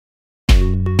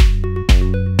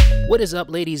What is up,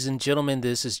 ladies and gentlemen?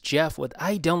 This is Jeff with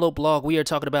iDownload Blog. We are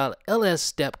talking about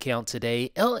LSStepCount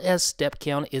today.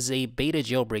 LSStepCount is a beta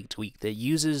jailbreak tweak that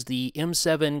uses the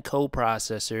M7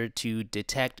 coprocessor to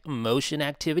detect motion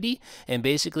activity, and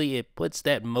basically it puts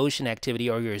that motion activity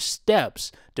or your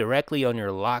steps directly on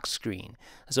your lock screen.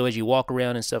 So as you walk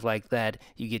around and stuff like that,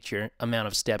 you get your amount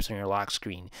of steps on your lock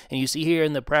screen. And you see here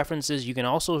in the preferences, you can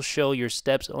also show your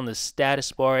steps on the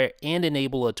status bar and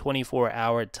enable a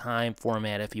 24-hour time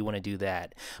format if you want to do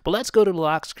that. But let's go to the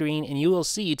lock screen, and you will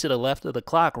see to the left of the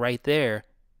clock right there,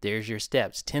 there's your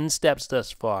steps, 10 steps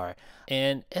thus far.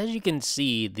 And as you can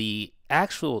see, the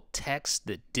actual text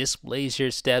that displays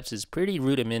your steps is pretty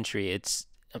rudimentary.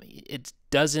 It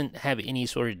doesn't have any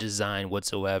sort of design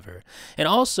whatsoever. And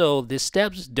also, the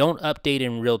steps don't update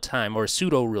in real time or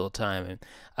pseudo real time.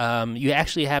 You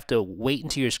actually have to wait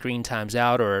until your screen times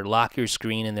out or lock your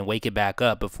screen and then wake it back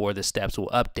up before the steps will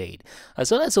update.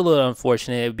 So that's a little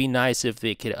unfortunate. It would be nice if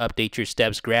it could update your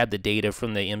steps, grab the data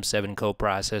from the M7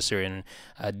 coprocessor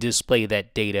and display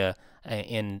that data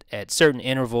at certain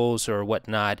intervals or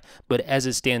whatnot. But as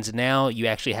it stands now, you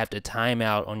actually have to time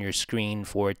out on your screen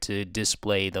for it to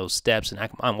display those steps.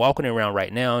 And I'm walking around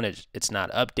right now and it's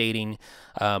not updating,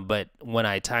 but when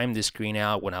I time the screen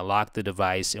out, when I lock the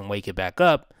device and wake it back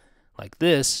up like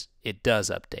this, it does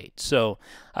update. So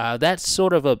that's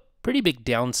sort of a pretty big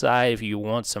downside if you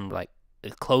want some like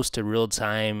close to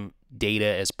real-time data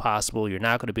as possible. You're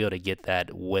not going to be able to get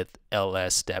that with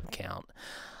LSStepCount.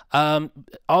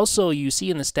 Also, you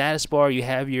see in the status bar, you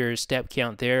have your step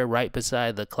count there right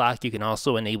beside the clock. You can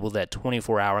also enable that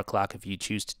 24-hour clock if you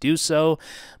choose to do so.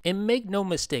 And make no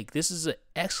mistake, this is an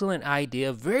excellent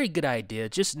idea, very good idea,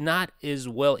 just not as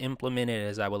well implemented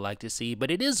as I would like to see,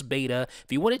 but it is beta.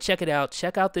 If you want to check it out,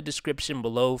 check out the description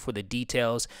below for the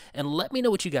details, and let me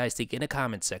know what you guys think in the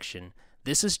comment section.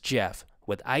 This is Jeff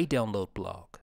with iDownload Blog.